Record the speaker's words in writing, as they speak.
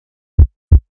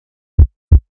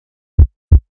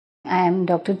I am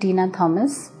Dr. Teena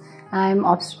Thomas. I am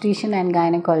obstetrician and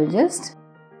gynecologist.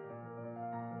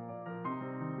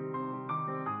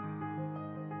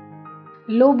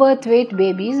 Low birth weight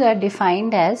babies are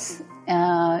defined as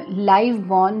live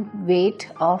born weight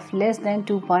of less than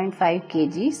 2.5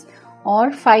 kgs or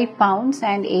 5 pounds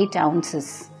and 8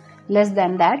 ounces. Less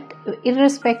than that,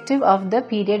 irrespective of the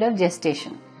period of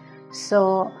gestation.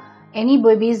 So, any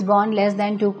baby is born less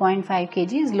than 2.5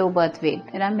 kg is low birth weight.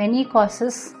 There are many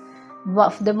causes.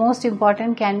 The most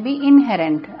important can be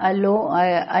inherent. A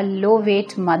low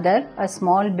weight mother, a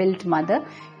small built mother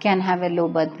can have a low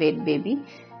birth weight baby,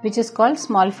 which is called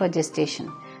small for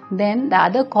gestation. Then the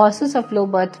other causes of low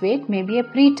birth weight may be a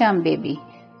preterm baby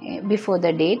before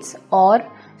the dates, or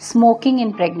smoking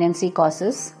in pregnancy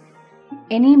causes.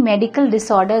 Any medical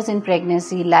disorders in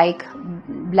pregnancy like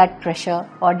blood pressure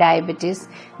or diabetes,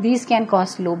 these can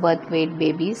cause low birth weight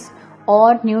babies,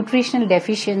 or nutritional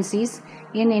deficiencies.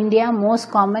 In India, most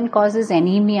common cause is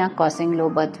anaemia causing low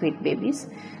birth weight babies.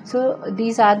 So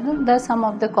these are some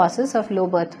of the causes of low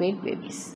birth weight babies.